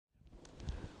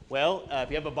Well, if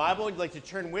you have a Bible, you'd like to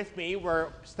turn with me. We're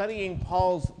studying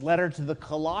Paul's letter to the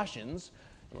Colossians.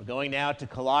 We're going now to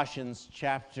Colossians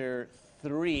chapter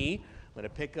 3. I'm going to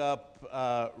pick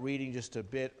up reading just a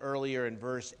bit earlier in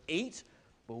verse 8,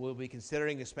 but we'll be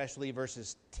considering especially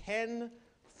verses 10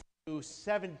 through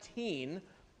 17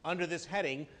 under this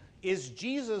heading, Is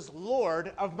Jesus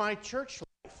Lord of my church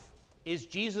life? Is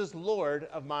Jesus Lord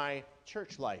of my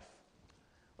church life?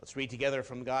 Let's read together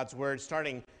from God's Word,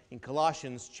 starting in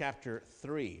Colossians chapter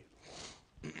 3,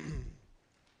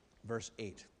 verse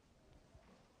 8.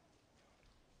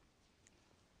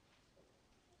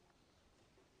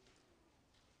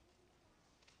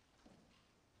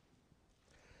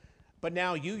 But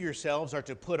now you yourselves are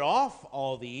to put off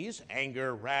all these,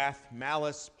 anger, wrath,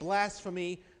 malice,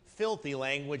 blasphemy, filthy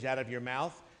language out of your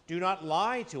mouth. Do not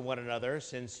lie to one another,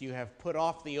 since you have put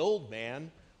off the old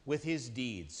man with his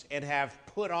deeds, and have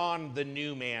put on the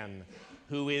new man,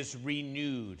 who is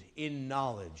renewed in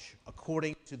knowledge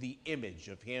according to the image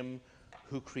of him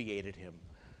who created him,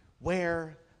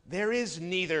 where there is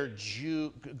neither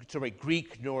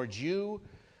Greek nor Jew,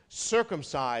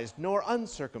 circumcised nor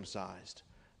uncircumcised,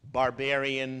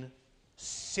 barbarian,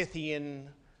 Scythian,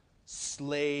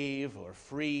 slave or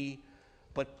free,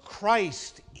 but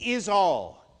Christ is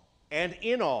all and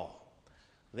in all.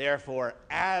 Therefore,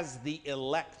 as the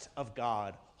elect of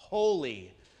God,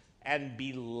 holy and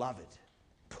beloved,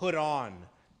 put on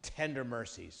tender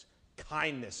mercies,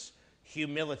 kindness,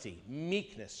 humility,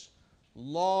 meekness,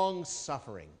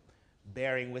 long-suffering,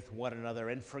 bearing with one another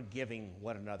and forgiving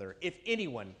one another. If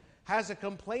anyone has a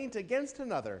complaint against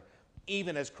another,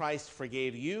 even as Christ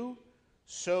forgave you,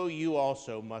 so you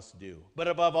also must do. But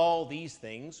above all these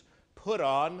things, put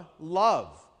on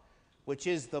love, which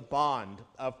is the bond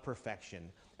of perfection.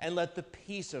 And let the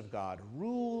peace of God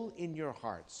rule in your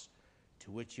hearts, to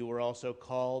which you were also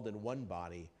called in one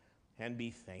body, and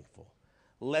be thankful.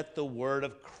 Let the word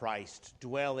of Christ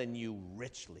dwell in you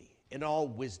richly, in all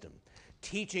wisdom,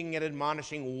 teaching and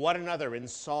admonishing one another in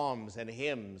psalms and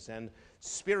hymns and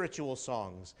spiritual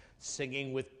songs,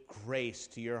 singing with grace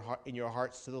in your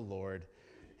hearts to the Lord.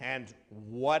 And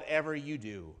whatever you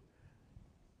do,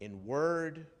 in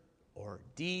word or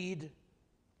deed,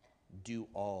 do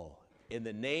all in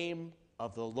the name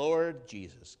of the Lord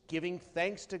Jesus, giving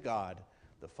thanks to God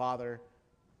the Father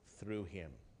through him.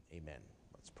 Amen.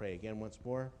 Let's pray again once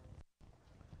more.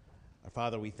 Our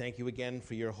Father, we thank you again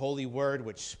for your holy word,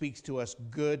 which speaks to us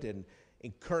good and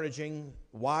encouraging,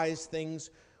 wise things.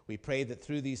 We pray that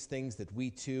through these things that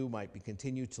we too might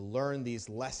continue to learn these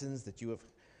lessons that you have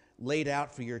laid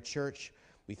out for your church.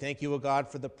 We thank you, O God,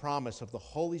 for the promise of the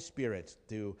Holy Spirit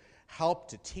to help,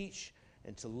 to teach,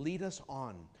 and to lead us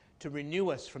on, to renew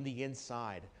us from the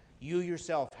inside. You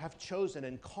yourself have chosen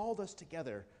and called us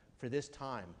together for this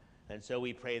time. And so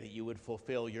we pray that you would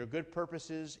fulfill your good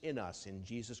purposes in us, in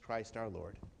Jesus Christ our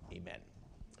Lord. Amen.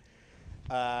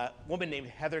 A woman named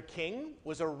Heather King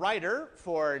was a writer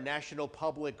for National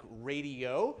Public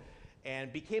Radio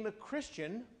and became a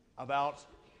Christian about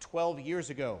 12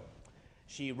 years ago.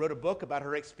 She wrote a book about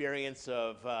her experience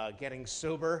of getting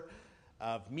sober,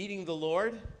 of meeting the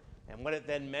Lord, and what it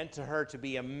then meant to her to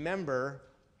be a member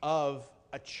of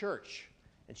a church.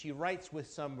 And she writes with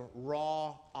some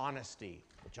raw honesty,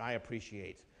 which I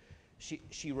appreciate.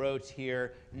 She wrote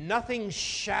here, "Nothing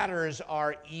shatters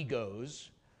our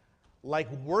egos like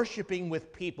worshiping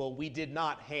with people we did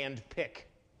not hand-pick."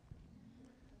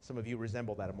 Some of you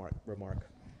resemble that remark.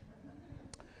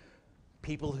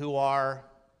 People who are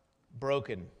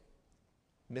broken,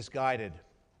 misguided,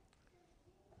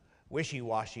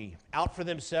 wishy-washy, out for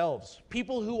themselves.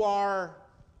 People who are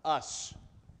us,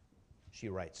 she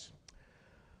writes.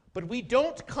 But we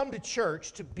don't come to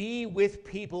church to be with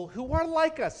people who are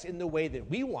like us in the way that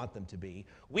we want them to be.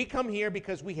 We come here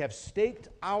because we have staked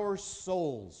our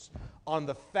souls on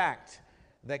the fact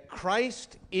that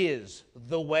Christ is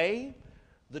the way,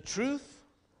 the truth,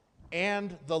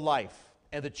 and the life.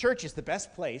 And the church is the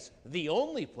best place, the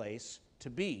only place to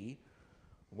be,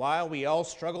 while we all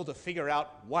struggle to figure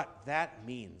out what that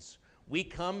means. We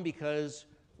come because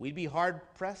we'd be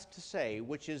hard-pressed to say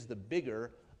which is the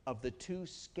bigger of the two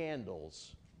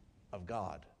scandals of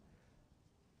God,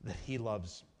 that he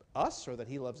loves us or that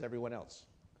he loves everyone else.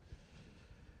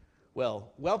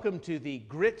 Well, welcome to the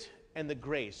grit and the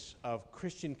grace of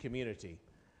Christian community.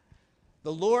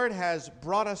 The Lord has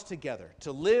brought us together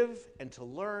to live and to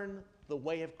learn the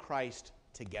way of Christ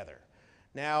together.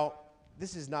 Now,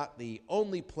 this is not the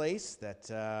only place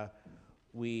that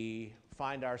we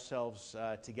find ourselves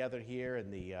together here in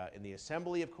the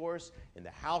assembly, of course, in the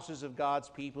houses of God's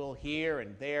people, here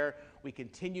and there. We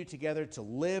continue together to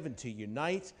live and to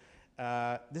unite.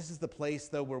 This is the place,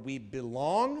 though, where we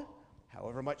belong,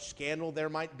 however much scandal there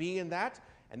might be in that,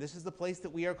 and this is the place that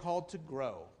we are called to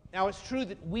grow. Now, it's true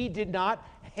that we did not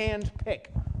handpick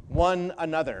one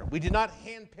another. We did not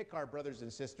handpick our brothers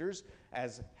and sisters,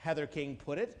 as Heather King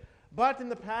put it, but in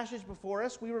the passage before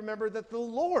us, we remember that the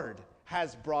Lord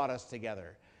has brought us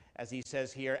together, as he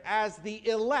says here, as the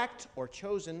elect, or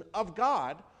chosen, of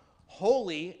God,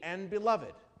 holy and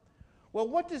beloved. Well,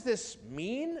 what does this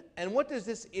mean, and what does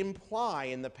this imply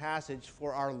in the passage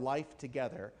for our life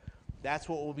together? That's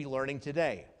what we'll be learning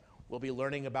today. We'll be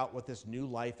learning about what this new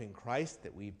life in Christ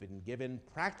that we've been given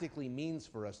practically means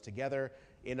for us together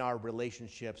in our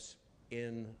relationships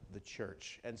in the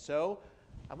church. And so,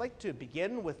 I'd like to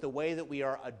begin with the way that we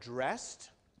are addressed,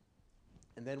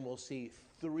 and then we'll see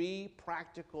three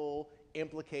practical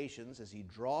implications as he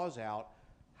draws out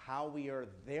how we are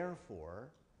therefore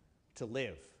to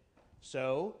live.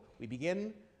 So, we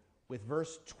begin with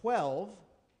verse 12,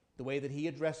 the way that he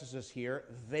addresses us here.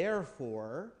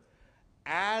 Therefore,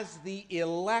 as the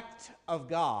elect of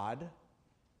God,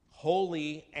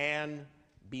 holy and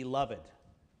beloved.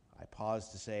 I pause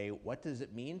to say, what does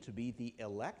it mean to be the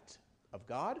elect of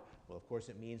God? Well, of course,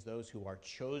 it means those who are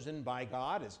chosen by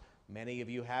God, as many of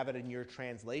you have it in your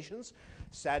translations.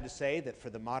 Sad to say that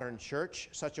for the modern church,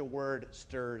 such a word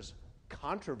stirs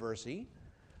controversy.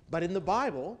 But in the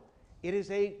Bible, it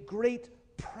is a great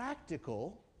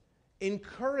practical,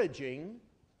 encouraging,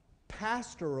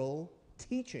 pastoral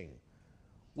teaching,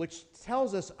 which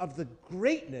tells us of the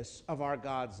greatness of our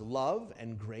God's love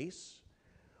and grace,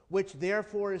 which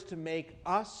therefore is to make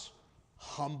us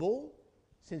humble,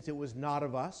 since it was not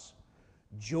of us,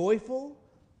 joyful,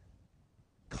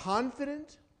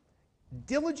 confident,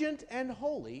 diligent, and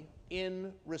holy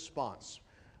in response.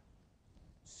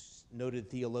 Noted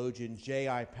theologian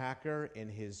J.I. Packer, in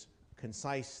his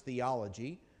Concise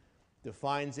Theology,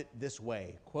 defines it this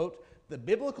way, quote, "The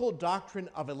biblical doctrine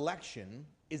of election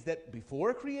is that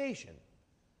before creation,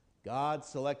 God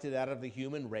selected out of the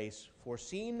human race,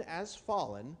 foreseen as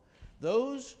fallen,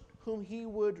 those whom he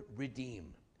would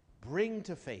redeem, bring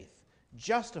to faith,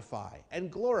 justify,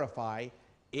 and glorify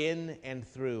in and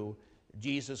through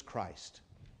Jesus Christ."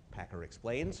 Packer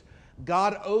explains,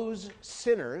 God owes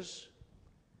sinners,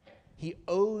 he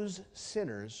owes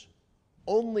sinners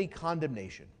only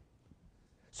condemnation.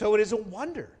 So it is a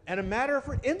wonder and a matter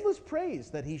for endless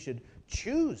praise that he should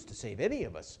choose to save any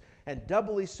of us, and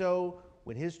doubly so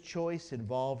when his choice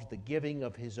involved the giving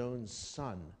of his own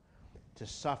Son to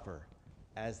suffer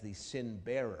as the sin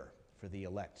bearer for the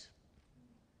elect.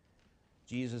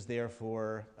 Jesus,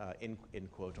 therefore,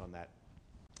 end quote on that.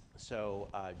 So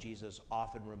Jesus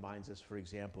often reminds us, for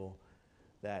example,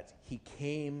 that he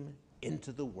came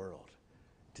into the world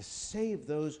to save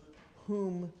those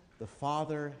whom the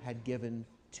Father had given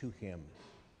to him,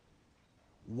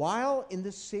 while in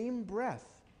the same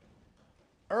breath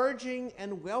urging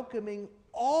and welcoming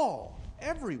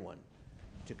everyone,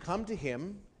 to come to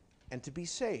him and to be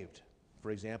saved.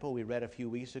 For example, we read a few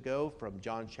weeks ago from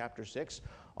John chapter 6,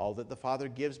 all that the Father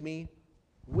gives me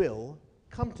will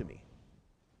come to me.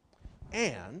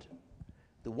 And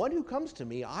the one who comes to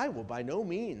me, I will by no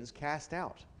means cast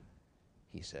out.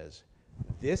 He says,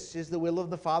 this is the will of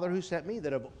the Father who sent me,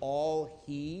 that of all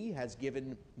he has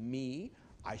given me,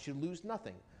 I should lose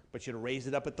nothing, but should raise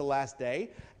it up at the last day.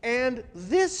 And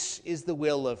this is the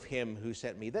will of him who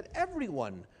sent me, that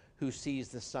everyone who sees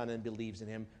the Son and believes in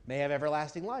him may have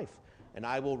everlasting life, and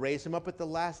I will raise him up at the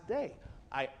last day.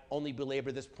 I only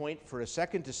belabor this point for a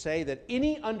second to say that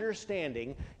any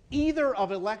understanding, either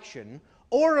of election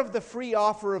or of the free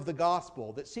offer of the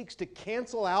gospel, that seeks to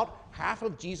cancel out half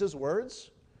of Jesus'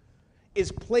 words is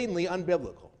plainly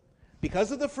unbiblical.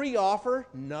 Because of the free offer,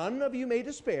 none of you may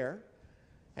despair,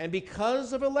 and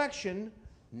because of election,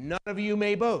 none of you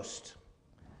may boast.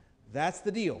 That's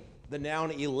the deal. The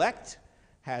noun elect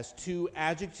has two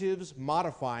adjectives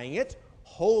modifying it,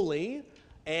 holy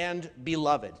and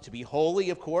beloved. To be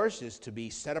holy, of course, is to be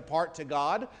set apart to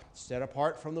God, set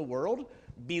apart from the world.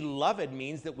 Beloved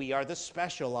means that we are the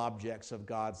special objects of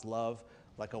God's love,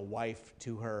 like a wife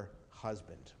to her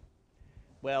husband.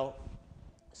 Well,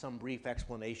 some brief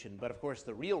explanation, but of course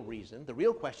the real reason, the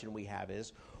real question we have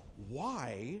is,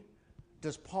 why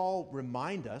does Paul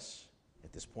remind us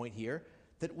at this point here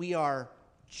that we are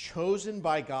chosen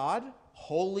by God,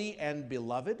 holy and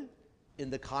beloved, in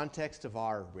the context of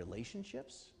our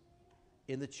relationships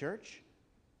in the church?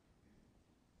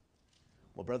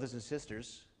 Well, brothers and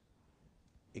sisters,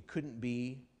 it couldn't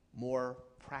be more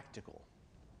practical.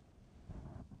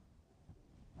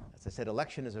 As I said,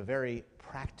 election is a very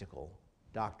practical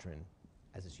doctrine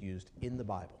as it's used in the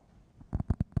Bible.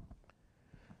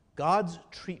 God's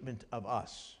treatment of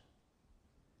us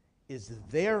is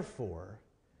therefore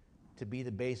to be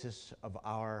the basis of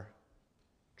our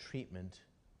treatment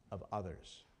of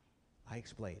others. I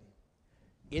explain.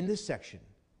 In this section,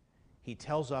 he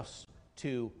tells us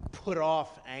to put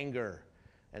off anger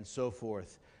and so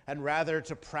forth, and rather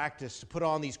to practice, to put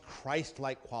on these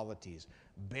Christ-like qualities,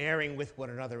 bearing with one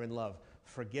another in love,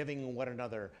 forgiving one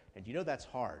another. And you know that's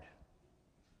hard.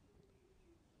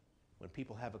 When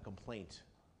people have a complaint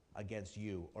against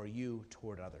you or you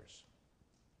toward others.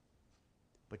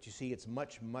 But you see, it's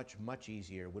much, much, much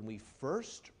easier when we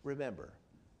first remember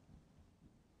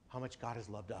how much God has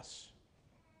loved us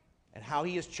and how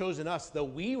he has chosen us, though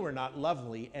we were not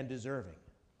lovely and deserving.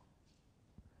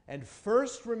 And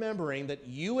first remembering that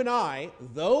you and I,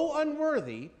 though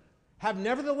unworthy, have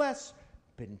nevertheless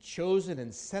been chosen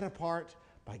and set apart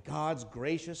by God's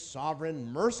gracious,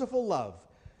 sovereign, merciful love.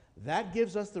 That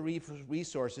gives us the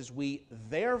resources we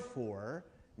therefore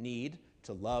need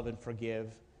to love and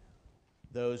forgive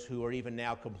those who are even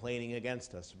now complaining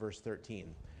against us, verse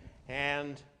 13.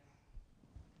 And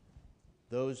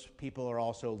those people are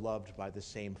also loved by the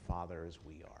same Father as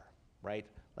we are, right?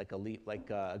 Like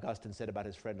Augustine said about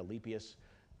his friend Alypius,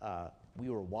 we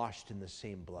were washed in the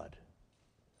same blood.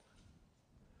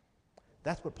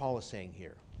 That's what Paul is saying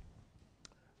here.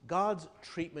 God's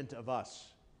treatment of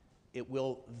us, it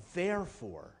will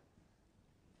therefore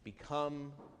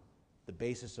become the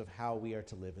basis of how we are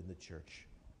to live in the church,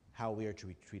 how we are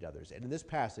to treat others. And in this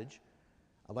passage,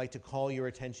 I'd like to call your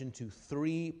attention to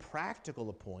three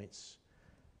practical points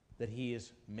that he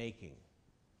is making.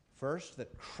 First,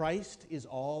 that Christ is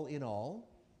all in all.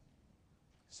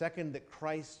 Second, that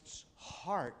Christ's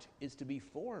heart is to be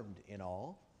formed in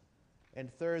all.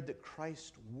 And third, that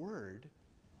Christ's word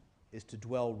is to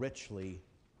dwell richly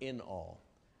in all.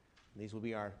 And these will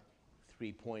be our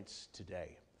 3 points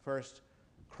today. First,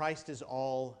 Christ is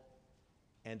all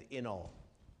and in all,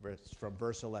 from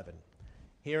verse 11.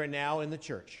 Here and now in the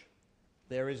church,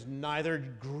 there is neither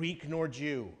Greek nor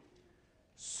Jew,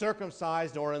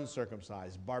 circumcised or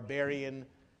uncircumcised, barbarian,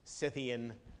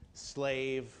 Scythian,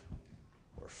 slave,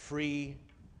 or free,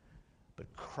 but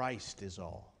Christ is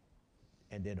all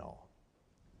and in all.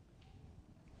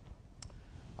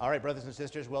 All right, brothers and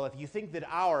sisters, well, if you think that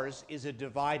ours is a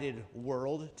divided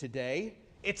world today,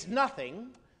 it's nothing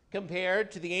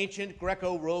compared to the ancient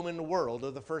Greco-Roman world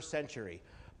of the first century.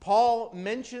 Paul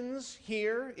mentions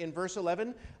here in verse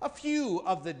 11 a few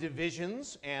of the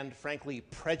divisions and, frankly,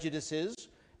 prejudices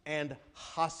and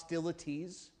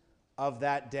hostilities of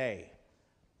that day,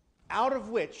 out of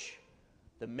which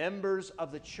the members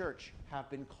of the church have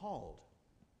been called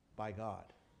by God.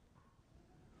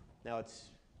 Now,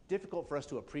 it's difficult for us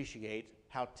to appreciate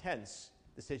how tense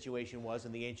the situation was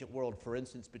in the ancient world, for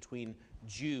instance, between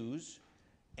Jews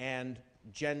and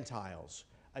Gentiles.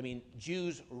 I mean,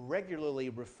 Jews regularly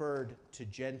referred to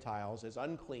Gentiles as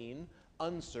unclean,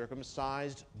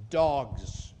 uncircumcised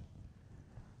dogs.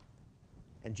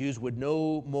 And Jews would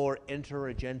no more enter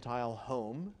a Gentile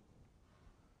home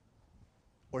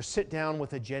or sit down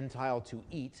with a Gentile to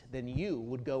eat than you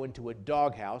would go into a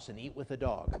doghouse and eat with a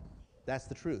dog. That's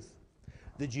the truth.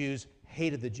 The Jews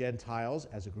hated the Gentiles,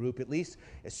 as a group at least,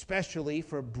 especially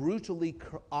for brutally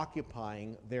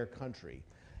occupying their country.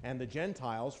 And the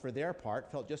Gentiles, for their part,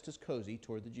 felt just as cozy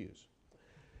toward the Jews.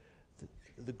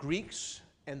 The Greeks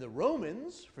and the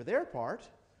Romans, for their part,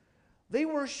 they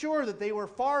were sure that they were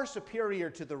far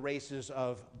superior to the races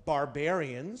of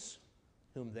barbarians,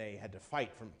 whom they had to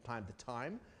fight from time to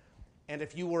time. And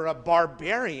if you were a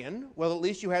barbarian, well, at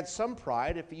least you had some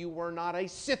pride if you were not a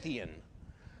Scythian,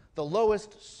 the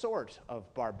lowest sort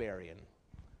of barbarian,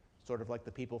 sort of like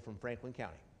the people from Franklin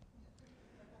County.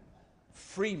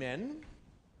 Freemen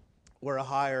were a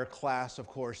higher class, of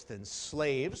course, than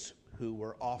slaves, who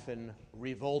were often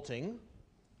revolting,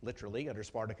 literally, under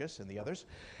Spartacus and the others.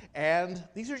 And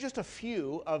these are just a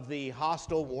few of the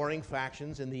hostile warring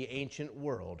factions in the ancient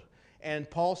world. And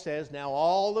Paul says now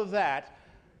all of that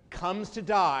comes to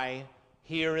die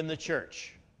here in the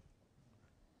church.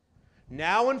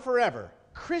 Now and forever,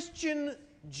 Christian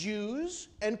Jews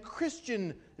and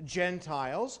Christian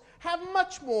Gentiles have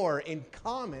much more in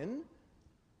common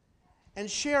and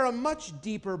share a much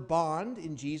deeper bond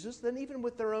in Jesus than even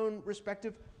with their own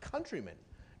respective countrymen.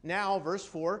 Now, verse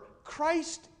 4,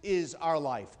 Christ is our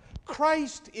life.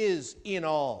 Christ is in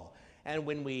all. And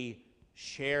when we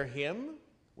share him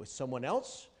with someone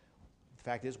else, the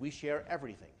fact is we share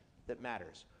everything that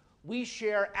matters. We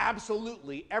share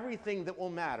absolutely everything that will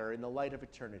matter in the light of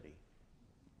eternity.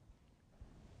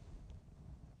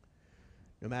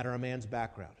 No matter a man's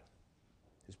background,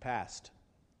 his past,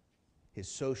 his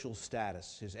social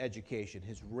status, his education,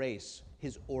 his race,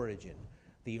 his origin.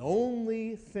 The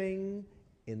only thing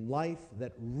in life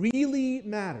that really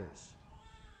matters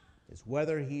is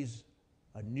whether he's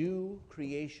a new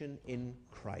creation in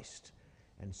Christ.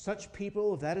 And such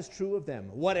people, if that is true of them,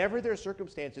 whatever their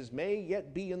circumstances may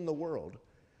yet be in the world,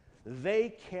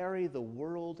 they carry the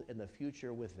world and the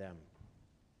future with them.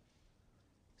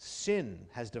 Sin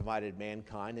has divided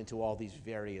mankind into all these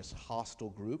various hostile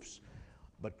groups,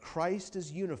 but Christ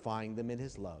is unifying them in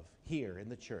his love here in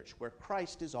the church, where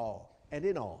Christ is all and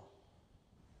in all.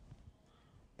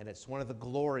 And it's one of the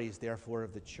glories, therefore,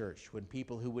 of the church, when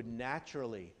people who would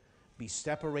naturally be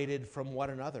separated from one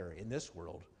another in this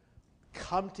world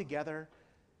come together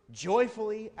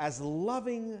joyfully as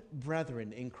loving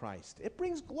brethren in Christ. It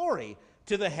brings glory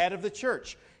to the head of the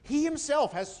church. He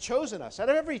himself has chosen us out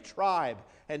of every tribe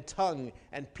and tongue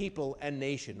and people and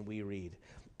nation, we read.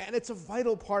 And it's a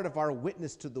vital part of our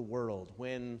witness to the world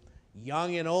when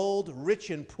young and old, rich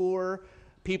and poor,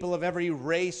 people of every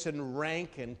race and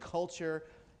rank and culture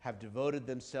have devoted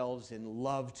themselves in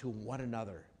love to one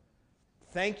another.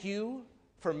 Thank you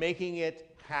for making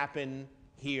it happen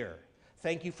here.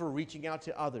 Thank you for reaching out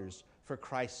to others for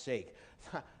Christ's sake.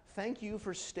 Thank you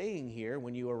for staying here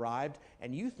when you arrived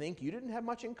and you think you didn't have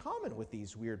much in common with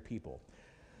these weird people.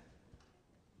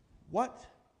 What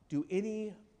do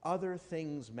any other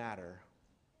things matter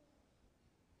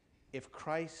if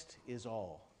Christ is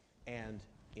all and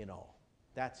in all?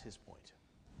 That's his point.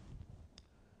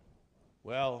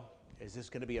 Well, is this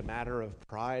going to be a matter of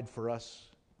pride for us,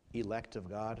 elect of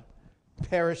God?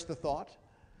 Perish the thought.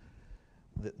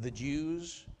 The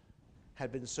Jews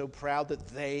had been so proud that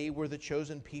they were the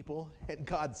chosen people, and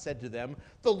God said to them,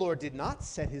 "The Lord did not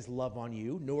set his love on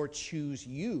you, nor choose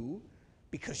you,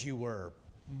 because you were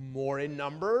more in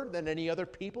number than any other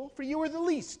people, for you were the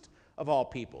least of all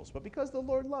peoples, but because the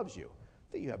Lord loves you,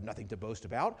 that you have nothing to boast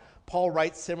about." Paul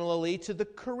writes similarly to the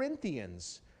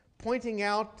Corinthians, pointing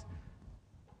out,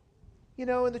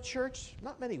 in the church,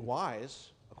 not many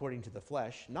wise, according to the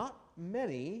flesh, not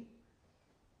many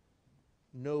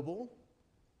noble,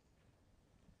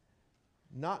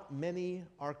 not many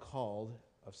are called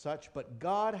of such, but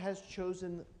God has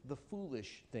chosen the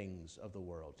foolish things of the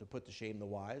world to put to shame the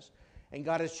wise, and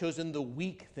God has chosen the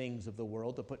weak things of the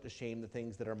world to put to shame the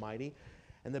things that are mighty,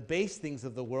 and the base things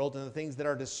of the world and the things that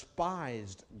are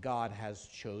despised God has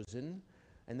chosen,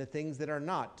 and the things that are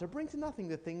not, to bring to nothing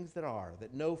the things that are,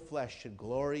 that no flesh should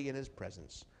glory in his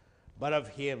presence. But of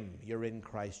him you're in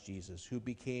Christ Jesus, who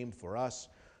became for us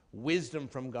wisdom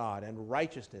from God and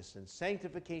righteousness and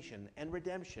sanctification and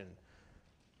redemption,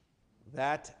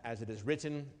 that, as it is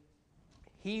written,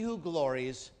 he who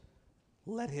glories,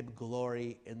 let him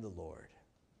glory in the Lord.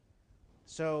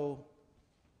 So,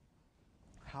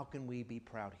 how can we be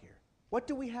proud here? What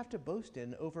do we have to boast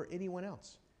in over anyone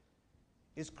else?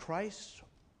 Is Christ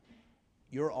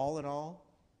your all in all?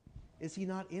 Is he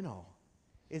not in all?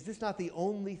 Is this not the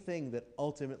only thing that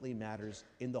ultimately matters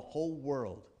in the whole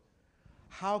world?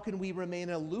 How can we remain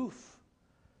aloof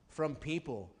from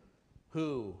people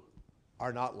who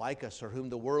are not like us or whom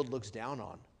the world looks down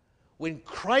on, when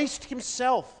Christ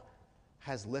himself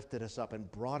has lifted us up and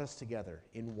brought us together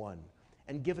in one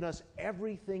and given us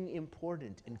everything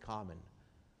important in common?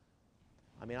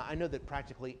 I know that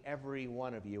practically every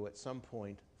one of you at some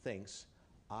point thinks,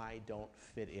 I don't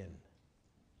fit in.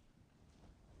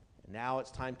 And now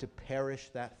it's time to perish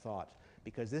that thought,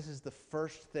 because this is the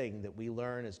first thing that we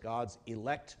learn as God's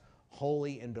elect,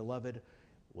 holy, and beloved.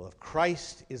 Well, if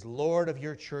Christ is Lord of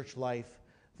your church life,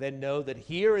 then know that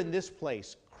here in this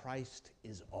place, Christ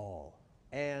is all,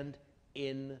 and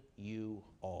in you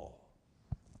all.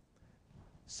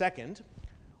 Second,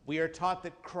 we are taught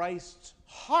that Christ's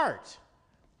heart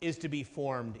is to be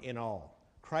formed in all.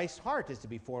 Christ's heart is to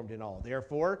be formed in all.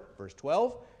 Therefore, verse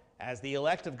 12, as the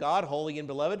elect of God, holy and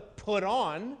beloved, put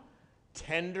on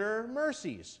tender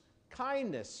mercies,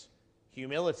 kindness,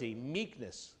 humility,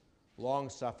 meekness,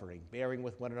 long-suffering, bearing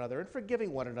with one another, and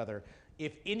forgiving one another.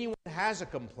 If anyone has a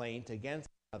complaint against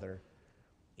another,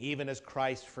 even as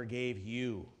Christ forgave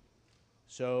you,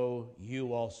 so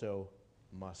you also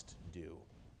must do.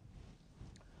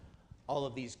 All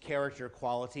of these character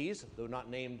qualities, though not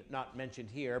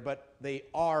mentioned here, but they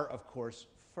are, of course,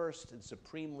 first and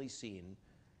supremely seen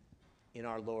in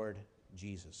our Lord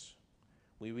Jesus.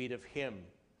 We read of him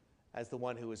as the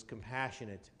one who is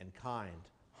compassionate and kind,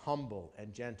 humble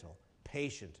and gentle,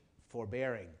 patient,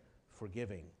 forbearing,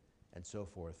 forgiving, and so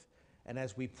forth. And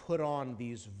as we put on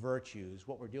these virtues,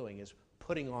 what we're doing is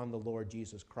putting on the Lord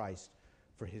Jesus Christ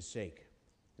for his sake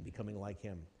and becoming like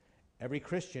him. Every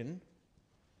Christian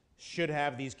should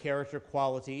have these character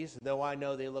qualities, though I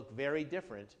know they look very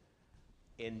different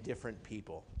in different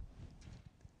people.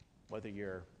 Whether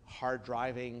you're hard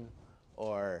driving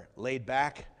or laid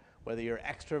back, whether you're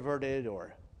extroverted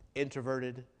or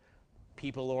introverted,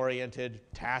 people-oriented,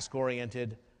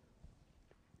 task-oriented,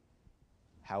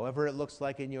 however it looks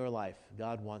like in your life,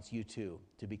 God wants you too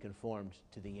to be conformed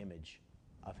to the image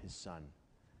of his Son.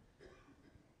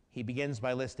 He begins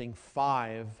by listing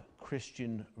 5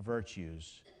 Christian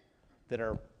virtues that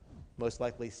are most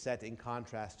likely set in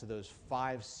contrast to those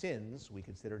 5 sins we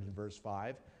considered in verse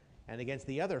 5 and against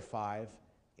the other 5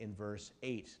 in verse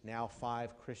 8. Now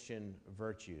 5 Christian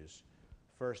virtues.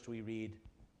 First we read,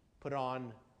 put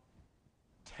on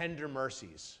tender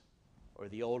mercies, or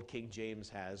the old King James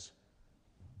has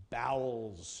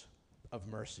bowels of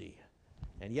mercy.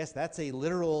 And yes, that's a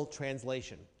literal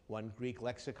translation. One Greek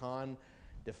lexicon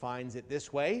defines it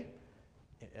this way,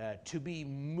 to be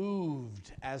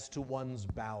moved as to one's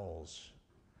bowels.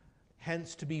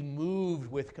 Hence, to be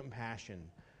moved with compassion,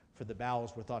 for the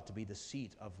bowels were thought to be the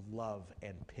seat of love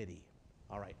and pity.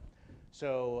 All right,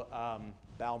 so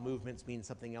bowel movements mean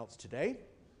something else today.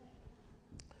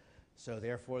 So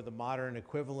therefore, the modern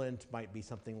equivalent might be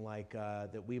something like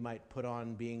that we might put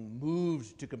on being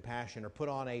moved to compassion, or put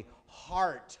on a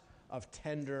heart of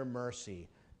tender mercy,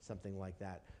 something like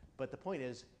that. But the point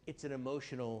is, it's an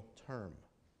emotional term.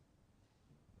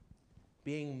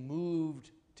 Being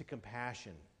moved to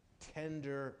compassion,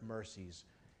 tender mercies,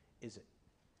 is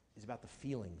about the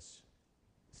feelings.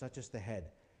 It's not just the head.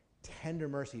 Tender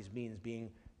mercies means being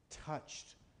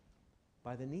touched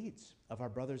by the needs of our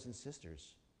brothers and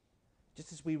sisters.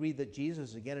 Just as we read that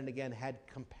Jesus again and again had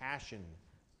compassion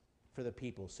for the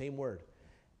people, same word,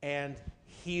 and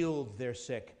healed their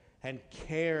sick, and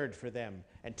cared for them,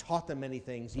 and taught them many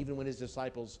things, even when his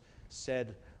disciples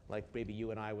said, like maybe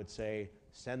you and I would say,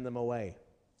 send them away.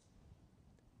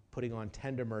 Putting on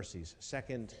tender mercies.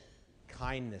 Second,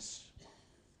 kindness.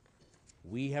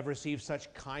 We have received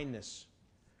such kindness.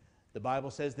 The Bible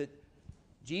says that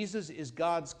Jesus is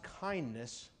God's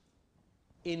kindness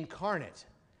incarnate.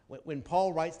 When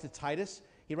Paul writes to Titus,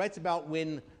 he writes about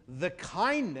when the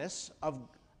kindness of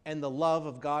and the love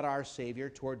of God our Savior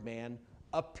toward man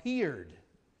appeared.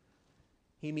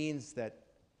 He means that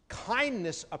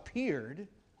kindness appeared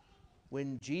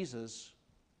when Jesus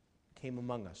came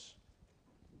among us.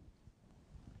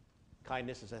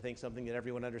 Kindness is, I think, something that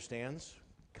everyone understands.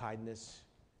 Kindness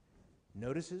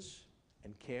notices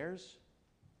and cares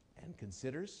and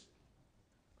considers.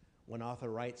 One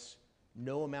author writes,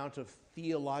 no amount of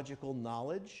theological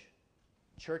knowledge,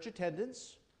 church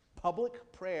attendance,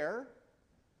 public prayer,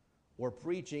 or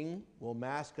preaching will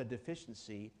mask a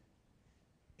deficiency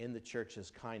in the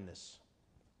church's kindness.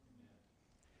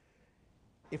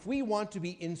 If we want to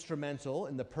be instrumental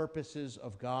in the purposes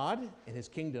of God and his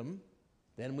kingdom,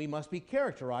 then we must be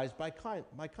characterized by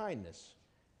kindness.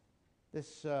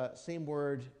 This same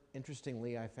word,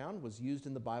 interestingly, I found, was used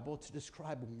in the Bible to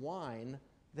describe wine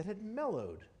that had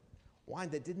mellowed, wine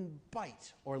that didn't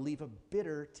bite or leave a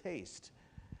bitter taste.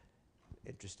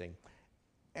 Interesting.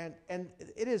 And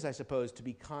it is, I suppose, to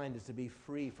be kind is to be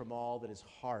free from all that is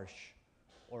harsh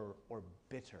or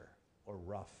bitter or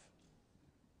rough.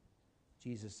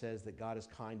 Jesus says that God is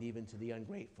kind even to the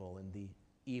ungrateful and the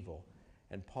evil.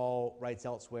 And Paul writes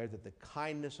elsewhere that the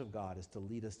kindness of God is to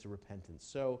lead us to repentance.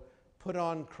 So put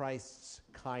on Christ's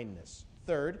kindness.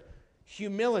 Third,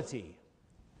 humility.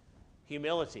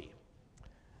 Humility.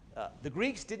 The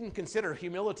Greeks didn't consider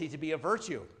humility to be a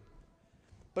virtue.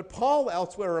 But Paul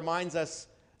elsewhere reminds us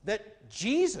that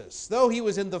Jesus, though he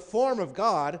was in the form of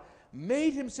God,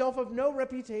 made himself of no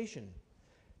reputation,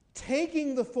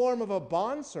 taking the form of a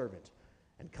bondservant,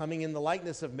 and coming in the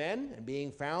likeness of men, and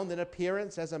being found in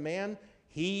appearance as a man,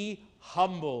 he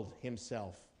humbled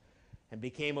himself and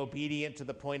became obedient to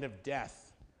the point of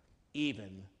death,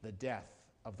 even the death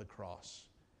of the cross.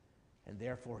 And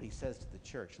therefore he says to the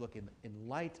church, look, in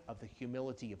light of the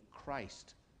humility of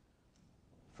Christ,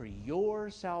 for your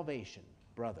salvation,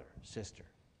 brother, sister,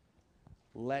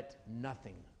 let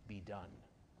nothing be done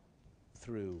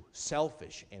through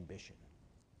selfish ambition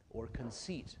or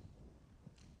conceit,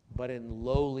 but in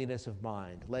lowliness of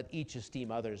mind. Let each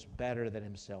esteem others better than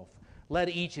himself. Let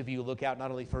each of you look out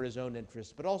not only for his own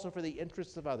interests, but also for the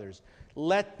interests of others.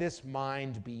 Let this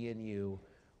mind be in you,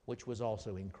 which was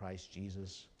also in Christ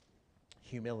Jesus.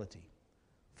 Humility.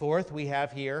 Fourth, we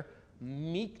have here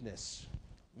meekness.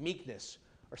 Meekness.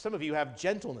 Or some of you have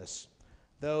gentleness,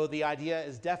 though the idea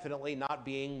is definitely not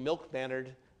being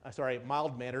mild-mannered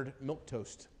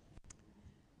milquetoast.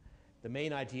 The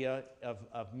main idea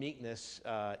of meekness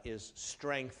is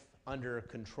strength under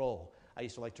control. I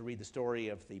used to like to read the story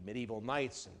of the medieval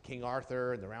knights and King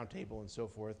Arthur and the Round Table and so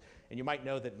forth. And you might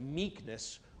know that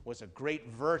meekness was a great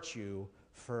virtue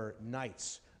for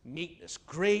knights. Meekness,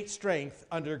 great strength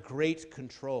under great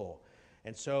control.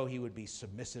 And so he would be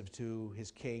submissive to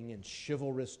his king and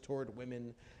chivalrous toward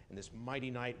women. And this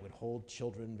mighty knight would hold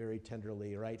children very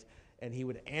tenderly, right? And he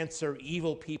would answer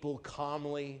evil people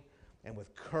calmly and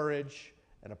with courage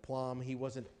and aplomb. He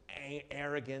wasn't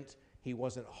arrogant. He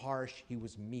wasn't harsh. He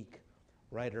was meek.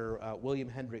 Writer William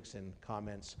Hendrickson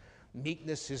comments,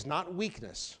 meekness is not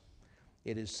weakness.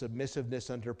 It is submissiveness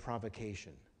under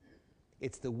provocation.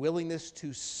 It's the willingness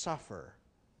to suffer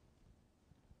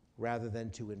rather than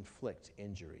to inflict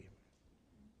injury.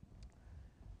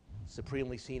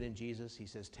 Supremely seen in Jesus, he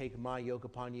says, take my yoke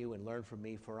upon you and learn from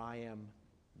me, for I am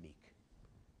meek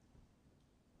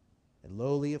and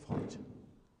lowly of heart,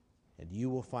 and you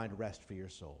will find rest for your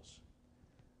souls.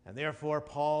 And therefore,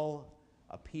 Paul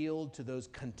appealed to those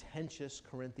contentious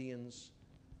Corinthians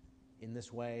in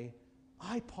this way.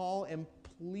 I, Paul, am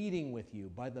pleading with you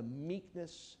by the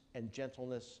meekness and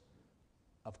gentleness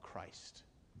of Christ.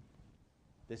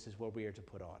 This is what we are to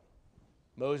put on.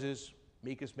 Moses,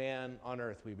 meekest man on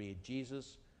earth, we read.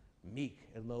 Jesus, meek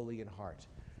and lowly in heart.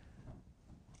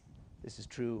 This is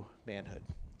true manhood.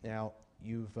 Now,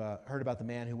 you've heard about the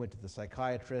man who went to the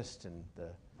psychiatrist, and the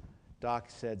doc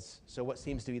said, so what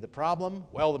seems to be the problem?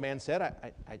 Well, the man said,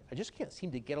 I just can't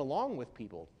seem to get along with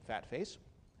people, fat face.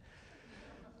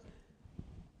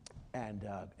 And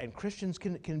Christians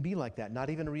can be like that, not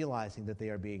even realizing that they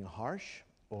are being harsh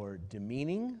or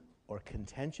demeaning or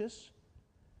contentious.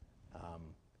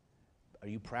 Are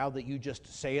you proud that you just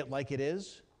say it like it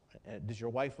is? Does your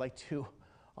wife like to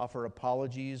offer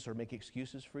apologies or make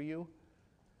excuses for you?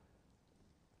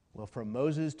 Well, from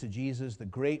Moses to Jesus, the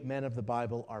great men of the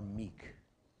Bible are meek.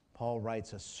 Paul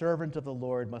writes, a servant of the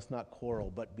Lord must not quarrel,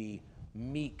 but be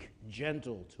meek,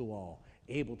 gentle to all,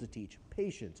 able to teach,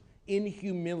 patient, in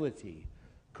humility,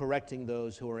 correcting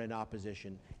those who are in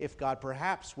opposition, if God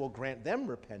perhaps will grant them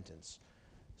repentance,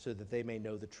 so that they may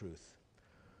know the truth.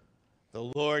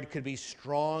 The Lord could be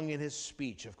strong in his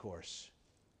speech, of course,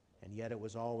 and yet it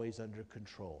was always under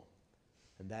control.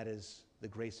 And that is the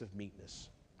grace of meekness.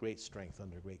 Great strength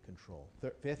under great control.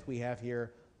 Fifth, we have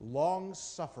here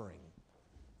long-suffering.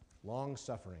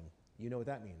 Long-suffering. You know what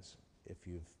that means if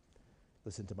you've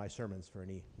listened to my sermons for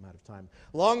any amount of time.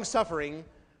 Long-suffering,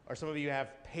 or some of you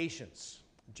have patience.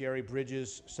 Jerry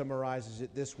Bridges summarizes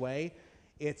it this way.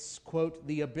 It's, quote,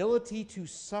 the ability to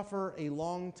suffer a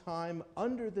long time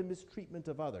under the mistreatment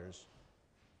of others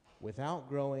without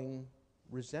growing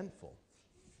resentful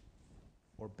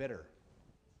or bitter,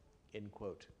 end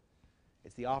quote.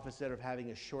 It's the opposite of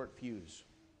having a short fuse.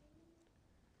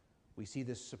 We see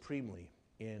this supremely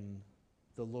in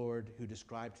the Lord who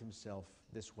described himself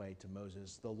this way to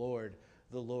Moses. The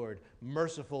Lord,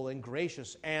 merciful and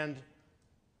gracious and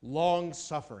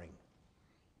long-suffering,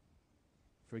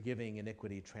 forgiving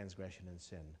iniquity, transgression, and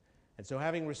sin. And so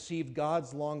having received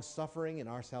God's long-suffering in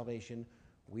our salvation,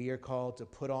 we are called to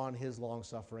put on his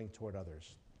long-suffering toward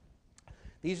others.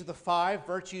 These are the 5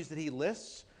 virtues that he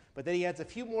lists. But then he adds a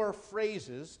few more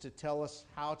phrases to tell us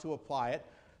how to apply it.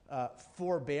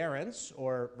 Forbearance,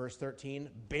 or verse 13,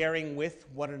 bearing with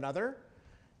one another.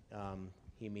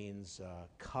 He means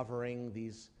covering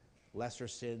these lesser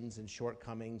sins and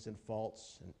shortcomings and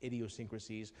faults and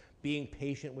idiosyncrasies. Being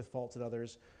patient with faults in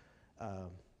others,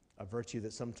 a virtue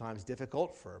that's sometimes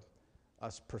difficult for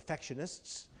us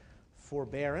perfectionists.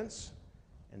 Forbearance.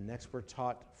 And next we're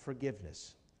taught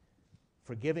forgiveness.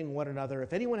 Forgiving one another,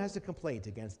 if anyone has a complaint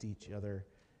against each other,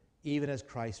 even as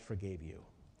Christ forgave you.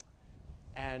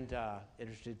 And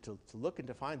interested to look and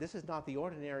to find, this is not the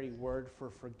ordinary word for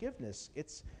forgiveness.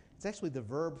 It's actually the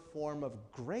verb form of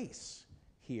grace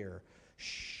here,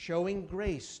 showing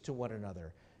grace to one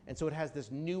another. And so it has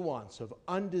this nuance of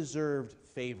undeserved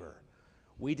favor.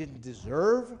 We didn't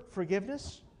deserve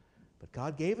forgiveness, but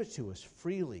God gave it to us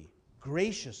freely,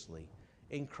 graciously,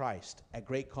 in Christ, at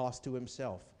great cost to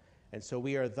himself. And so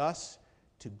we are thus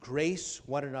to grace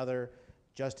one another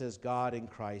just as God in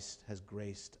Christ has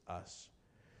graced us.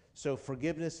 So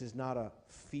forgiveness is not a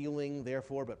feeling,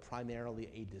 therefore, but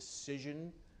primarily a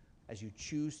decision as you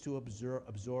choose to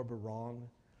absorb a wrong,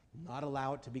 not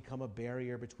allow it to become a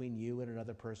barrier between you and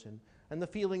another person, and the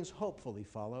feelings hopefully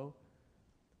follow.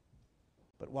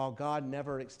 But while God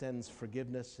never extends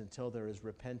forgiveness until there is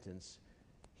repentance,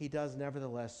 he does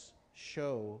nevertheless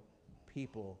show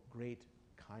people great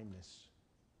kindness,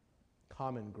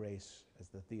 common grace, as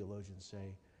the theologians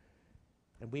say.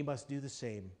 And we must do the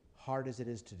same, hard as it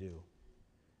is to do.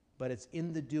 But it's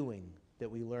in the doing that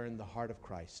we learn the heart of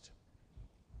Christ.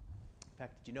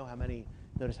 fact, did you know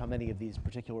notice how many of these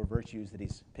particular virtues that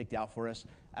he's picked out for us,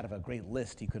 out of a great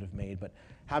list he could have made, but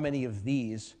how many of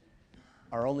these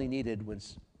are only needed when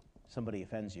somebody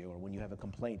offends you or when you have a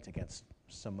complaint against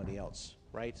somebody else,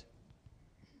 right?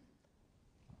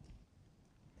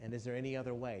 And is there any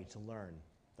other way to learn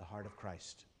the heart of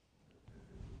Christ?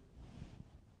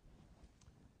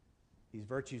 These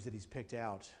virtues that he's picked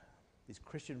out, these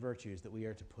Christian virtues that we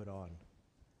are to put on,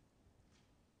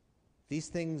 these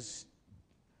things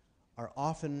are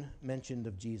often mentioned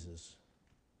of Jesus,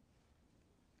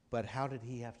 but how did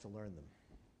he have to learn them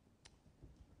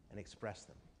and express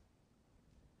them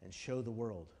and show the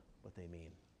world what they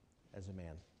mean as a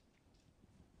man?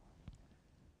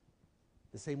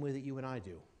 The same way that you and I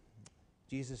do.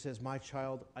 Jesus says, "My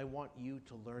child, I want you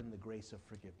to learn the grace of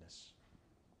forgiveness.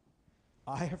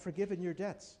 I have forgiven your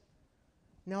debts.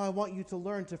 Now I want you to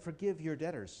learn to forgive your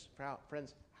debtors."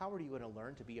 Friends, how are you going to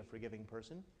learn to be a forgiving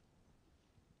person?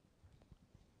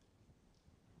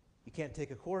 You can't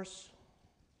take a course.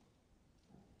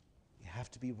 You have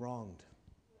to be wronged.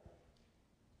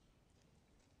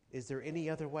 Is there any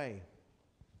other way?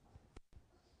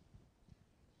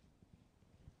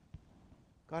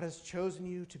 God has chosen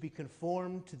you to be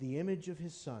conformed to the image of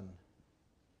his Son.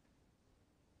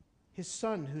 His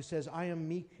Son who says, "I am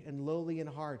meek and lowly in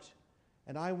heart,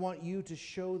 and I want you to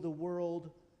show the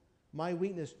world my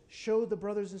weakness." Show the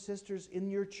brothers and sisters in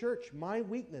your church my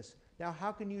weakness. Now,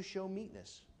 how can you show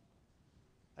meekness?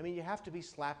 I mean, you have to be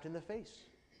slapped in the face.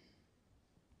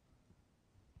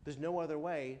 There's no other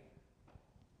way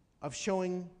of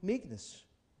showing meekness.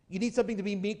 You need something to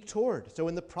be meek toward. So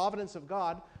in the providence of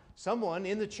God, someone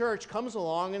in the church comes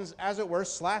along and, as it were,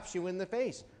 slaps you in the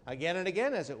face again and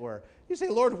again, as it were. You say,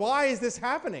 "Lord, why is this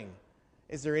happening?"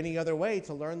 Is there any other way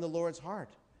to learn the Lord's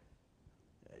heart?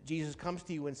 Jesus comes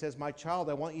to you and says, "My child,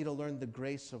 I want you to learn the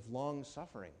grace of long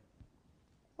suffering."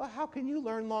 Well, how can you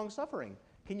learn long suffering?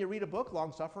 Can you read a book,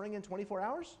 Long Suffering, in 24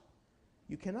 hours?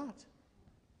 You cannot.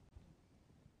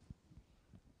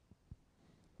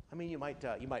 I mean, you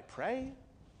might pray,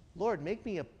 "Lord, make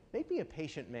me a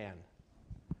patient man."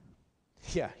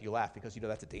 Yeah, you laugh because you know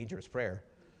that's a dangerous prayer.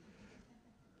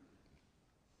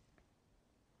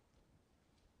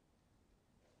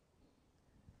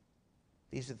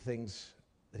 These are the things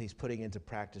that he's putting into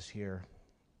practice here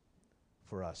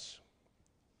for us.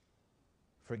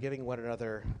 Forgiving one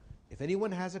another. If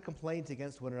anyone has a complaint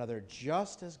against one another,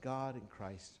 just as God in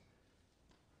Christ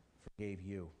forgave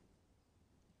you.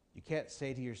 You can't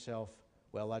say to yourself,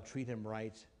 "Well, I'd treat him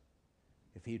right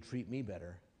if he'd treat me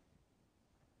better."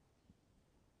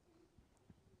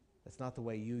 That's not the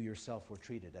way you yourself were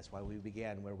treated. That's why we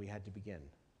began where we had to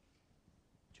begin.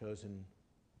 Chosen,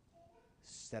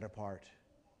 set apart,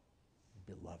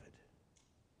 beloved.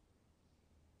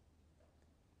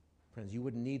 Friends, you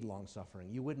wouldn't need long-suffering.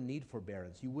 You wouldn't need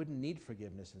forbearance. You wouldn't need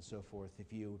forgiveness and so forth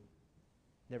if you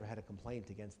never had a complaint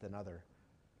against another.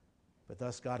 But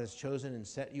thus God has chosen and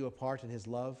set you apart in his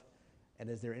love. And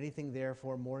is there anything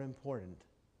therefore more important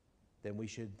than we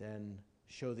should then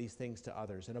show these things to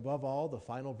others? And above all, the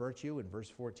final virtue in verse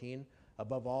 14,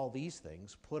 above all these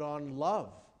things, put on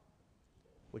love,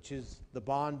 which is the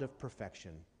bond of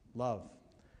perfection. Love.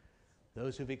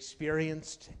 Those who've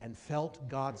experienced and felt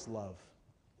God's love.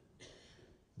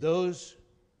 Those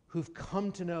who've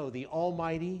come to know the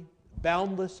almighty,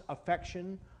 boundless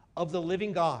affection of the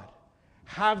living God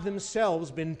have themselves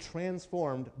been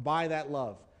transformed by that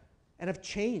love and have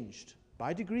changed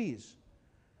by degrees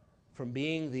from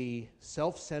being the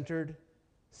self-centered,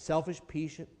 selfish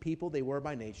people they were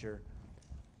by nature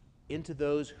into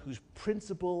those whose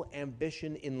principal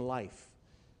ambition in life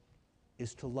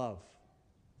is to love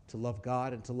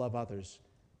God and to love others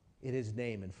in his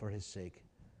name and for his sake.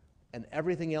 And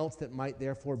everything else that might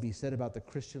therefore be said about the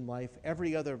Christian life,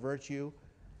 every other virtue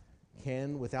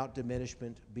can, without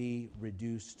diminishment, be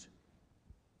reduced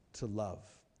to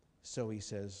love. So he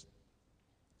says,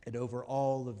 and over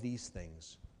all of these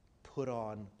things, put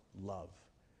on love,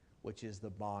 which is the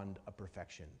bond of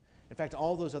perfection. In fact,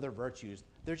 all those other virtues,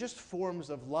 they're just forms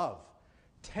of love.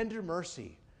 Tender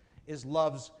mercy is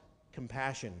love's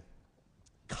compassion.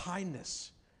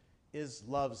 Kindness is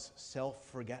love's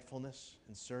self-forgetfulness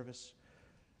and service.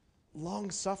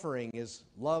 Long-suffering is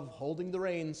love holding the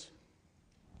reins.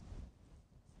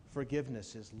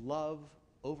 Forgiveness is love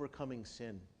overcoming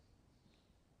sin,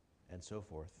 and so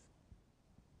forth.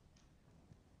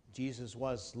 Jesus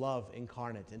was love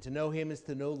incarnate, and to know him is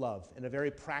to know love in a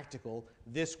very practical,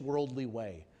 this worldly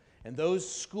way. And those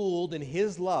schooled in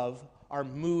his love are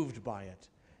moved by it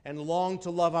and long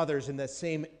to love others in that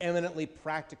same eminently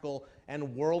practical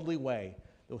and worldly way,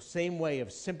 the same way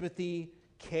of sympathy,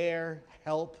 care,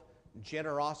 help,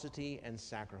 generosity, and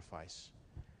sacrifice.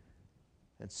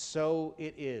 And so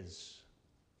it is,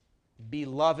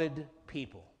 beloved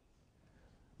people,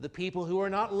 the people who are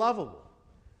not lovable,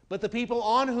 but the people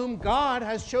on whom God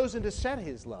has chosen to set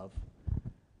his love,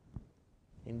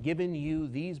 and given you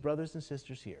these brothers and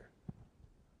sisters here,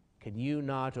 can you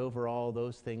not, over all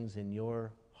those things in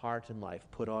your heart and life,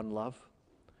 put on love?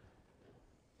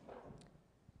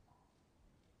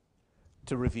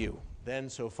 To review, then,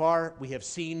 so far we have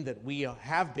seen that we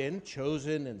have been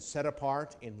chosen and set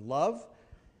apart in love,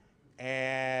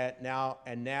 and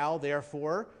now,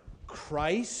 therefore,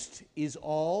 Christ is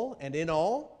all and in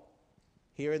all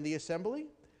here in the assembly.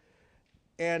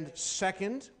 And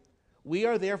second, we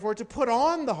are therefore to put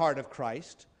on the heart of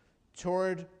Christ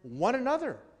toward one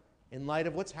another in light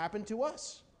of what's happened to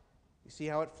us. You see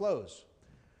how it flows.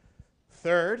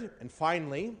 Third, and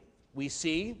finally, we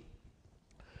see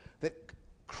that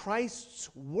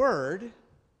Christ's word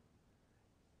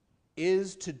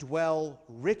is to dwell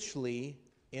richly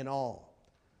in all.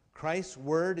 Christ's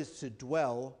word is to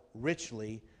dwell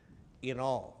richly in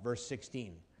all. Verse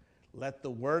 16, let the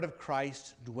word of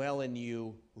Christ dwell in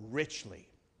you richly,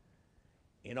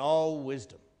 in all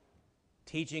wisdom,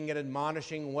 teaching and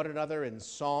admonishing one another in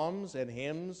psalms and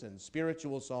hymns and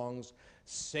spiritual songs,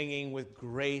 singing with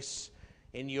grace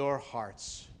in your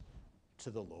hearts to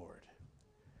the Lord.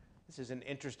 This is an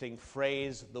interesting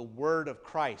phrase, the word of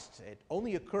Christ. It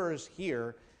only occurs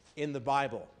here in the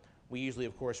Bible. We usually,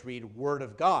 of course, read word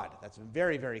of God. That's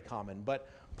very, very common. But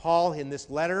Paul, in this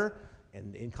letter,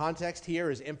 and in context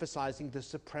here, is emphasizing the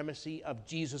supremacy of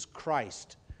Jesus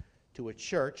Christ to a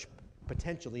church,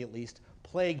 potentially at least,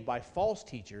 plagued by false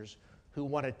teachers who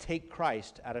want to take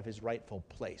Christ out of his rightful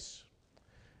place.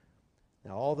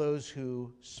 Now, all those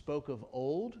who spoke of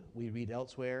old, we read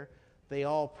elsewhere, they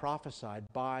all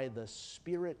prophesied by the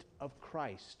Spirit of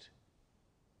Christ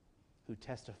who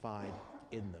testified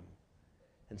in them.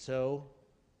 And so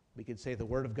we could say the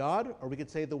Word of God, or we could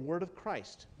say the Word of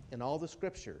Christ in all the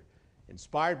Scripture,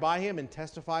 inspired by him and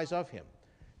testifies of him.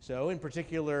 So in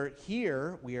particular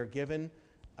here, we are given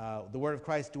the Word of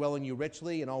Christ dwelling you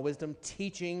richly in all wisdom,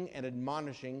 teaching and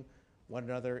admonishing one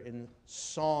another in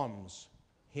psalms,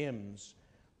 hymns,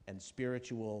 and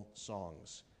spiritual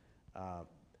songs.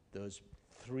 Those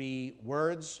three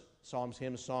words, psalms,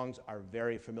 hymns, songs, are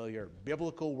very familiar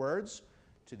biblical words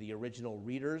to the original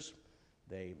readers.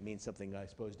 They mean something, I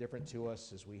suppose, different to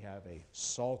us, as we have a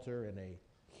psalter and a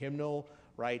hymnal,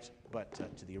 right? But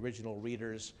to the original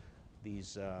readers,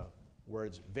 these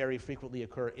words very frequently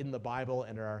occur in the Bible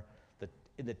and are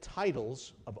in the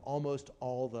titles of almost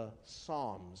all the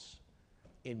psalms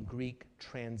in Greek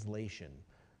translation,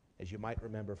 as you might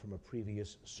remember from a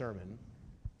previous sermon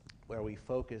where we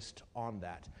focused on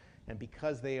that. And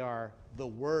because they are the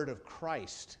word of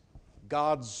Christ,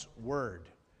 God's word,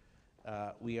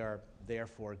 we are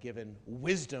therefore given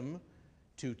wisdom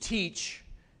to teach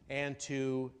and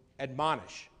to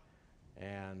admonish.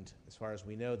 And as far as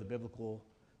we know, the biblical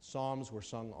psalms were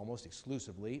sung almost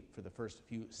exclusively for the first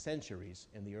few centuries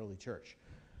in the early church.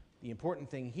 The important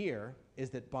thing here is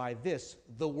that by this,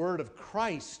 the word of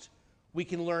Christ, we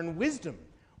can learn wisdom.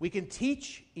 We can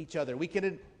teach each other. We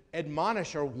can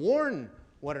admonish or warn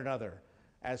one another,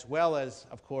 as well as,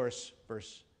 of course,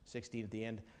 verse 16 at the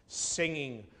end,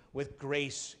 singing with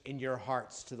grace in your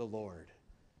hearts to the Lord.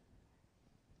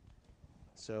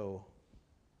 So,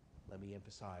 let me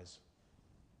emphasize,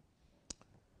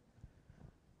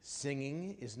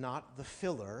 singing is not the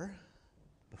filler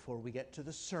before we get to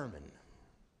the sermon.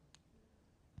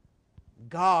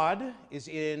 God is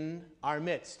in our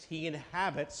midst. He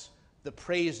inhabits the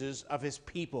praises of his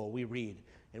people, we read.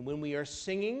 And when we are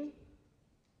singing,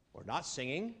 or not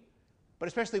singing, but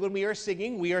especially when we are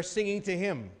singing to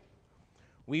him.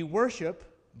 We worship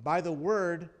by the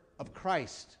word of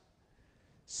Christ,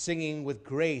 singing with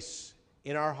grace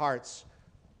in our hearts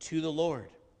to the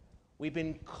Lord. We've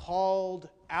been called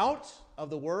out of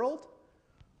the world,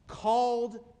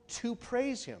 called to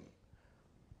praise him.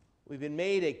 We've been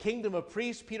made a kingdom of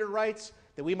priests, Peter writes,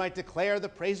 that we might declare the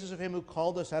praises of him who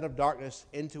called us out of darkness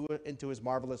into his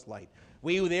marvelous light.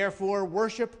 We therefore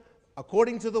worship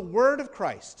according to the word of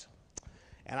Christ.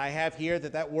 And I have here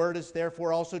that word is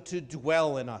therefore also to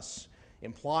dwell in us,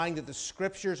 implying that the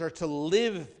scriptures are to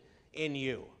live in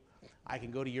you. I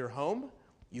can go to your home,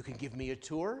 you can give me a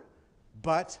tour,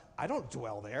 but I don't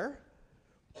dwell there.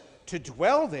 To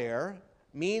dwell there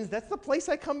means that's the place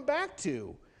I come back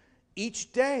to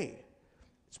each day.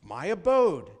 It's my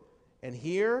abode. And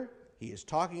here he is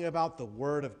talking about the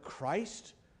word of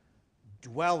Christ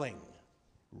dwelling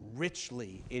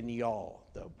richly in y'all.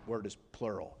 The word is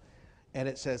plural. And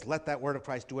it says, let that word of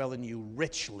Christ dwell in you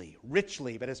richly,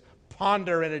 richly. That is,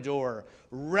 ponder and adore,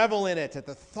 revel in it at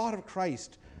the thought of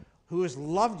Christ who has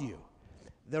loved you.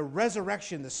 The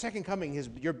resurrection, the second coming,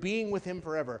 your being with him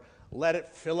forever. Let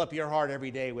it fill up your heart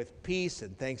every day with peace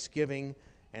and thanksgiving,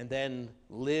 and then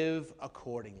live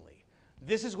accordingly.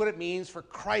 This is what it means for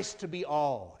Christ to be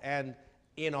all and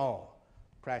in all,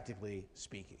 practically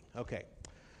speaking. Okay,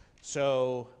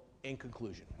 so in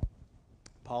conclusion,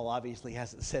 Paul obviously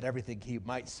hasn't said everything he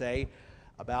might say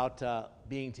about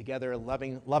being together,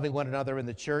 loving one another in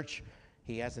the church.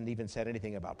 He hasn't even said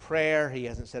anything about prayer. He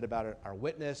hasn't said about our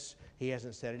witness. He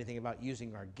hasn't said anything about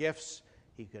using our gifts.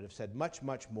 He could have said much,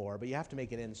 much more, but you have to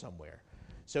make it in somewhere.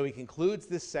 So he concludes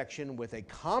this section with a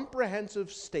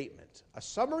comprehensive statement, a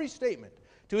summary statement,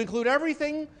 to include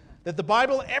everything that the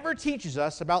Bible ever teaches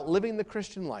us about living the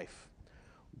Christian life.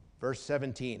 Verse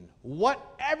 17,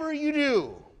 whatever you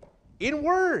do, in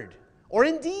word or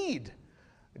in deed,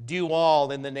 do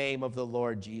all in the name of the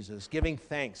Lord Jesus, giving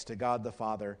thanks to God the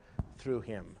Father through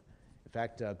him. In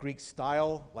fact, Greek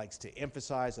style likes to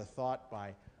emphasize a thought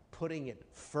by putting it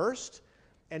first.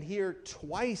 And here,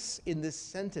 twice in this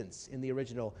sentence in the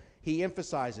original, he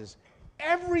emphasizes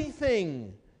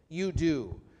everything you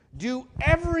do. Do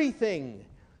everything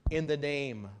in the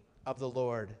name of the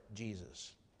Lord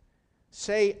Jesus.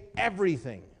 Say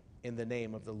everything in the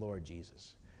name of the Lord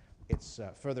Jesus. It's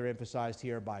further emphasized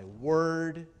here by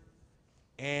word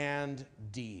and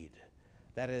deed.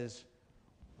 That is,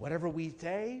 whatever we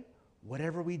say,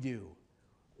 whatever we do,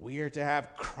 we are to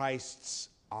have Christ's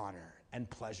honor and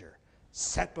pleasure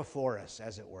set before us,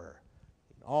 as it were,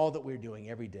 in all that we're doing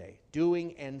every day,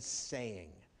 doing and saying.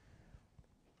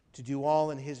 To do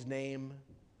all in his name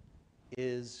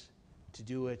is to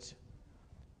do it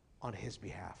on his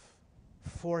behalf,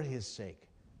 for his sake,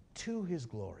 to his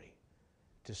glory,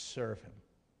 to serve him,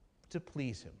 to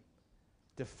please him,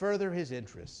 to further his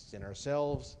interests in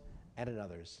ourselves and in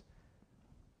others.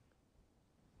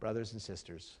 Brothers and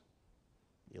sisters,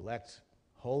 elect,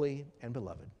 holy, and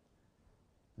beloved,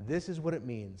 this is what it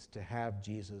means to have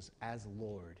Jesus as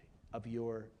Lord of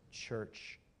your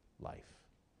church life.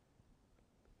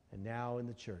 And now in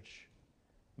the church,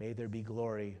 may there be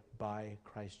glory by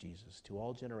Christ Jesus to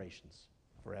all generations,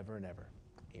 forever and ever.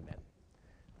 Amen.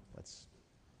 Let's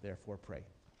therefore pray.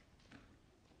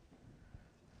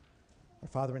 Our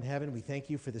Father in heaven, we thank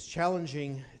you for this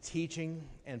challenging teaching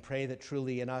and pray that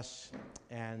truly in us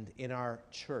and in our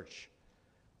church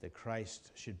that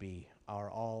Christ should be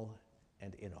our all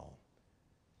and in all.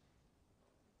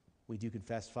 We do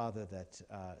confess, Father, that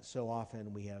so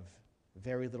often we have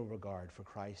very little regard for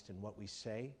Christ in what we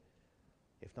say,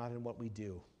 if not in what we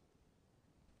do.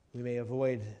 We may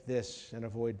avoid this and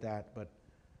avoid that, but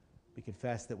we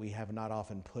confess that we have not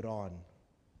often put on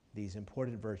these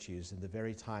important virtues in the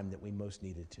very time that we most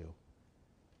needed to.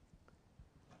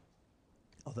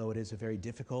 Although it is a very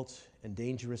difficult and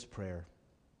dangerous prayer,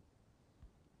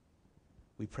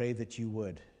 we pray that you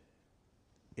would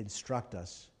instruct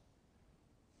us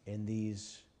in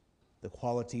the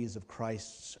qualities of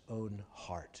Christ's own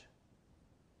heart.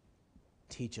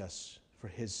 Teach us, for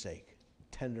his sake,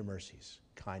 tender mercies,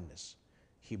 kindness,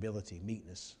 humility,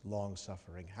 meekness,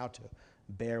 long-suffering, how to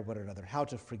bear one another, how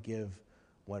to forgive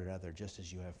one another just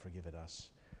as you have forgiven us,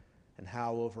 and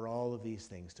how over all of these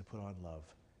things to put on love.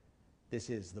 This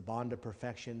is the bond of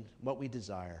perfection, what we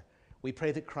desire. We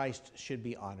pray that Christ should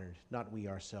be honored, not we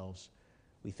ourselves.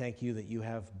 We thank you that you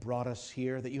have brought us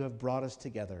here, that you have brought us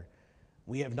together.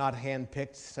 We have not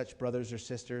handpicked such brothers or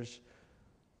sisters.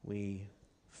 We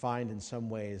find in some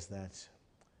ways that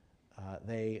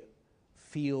they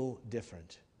feel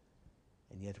different,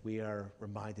 and yet we are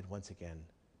reminded once again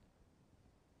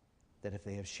that if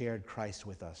they have shared Christ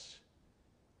with us,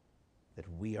 that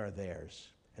we are theirs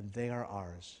and they are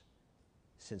ours,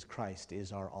 since Christ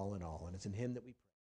is our all in all, and it's in him that we pray.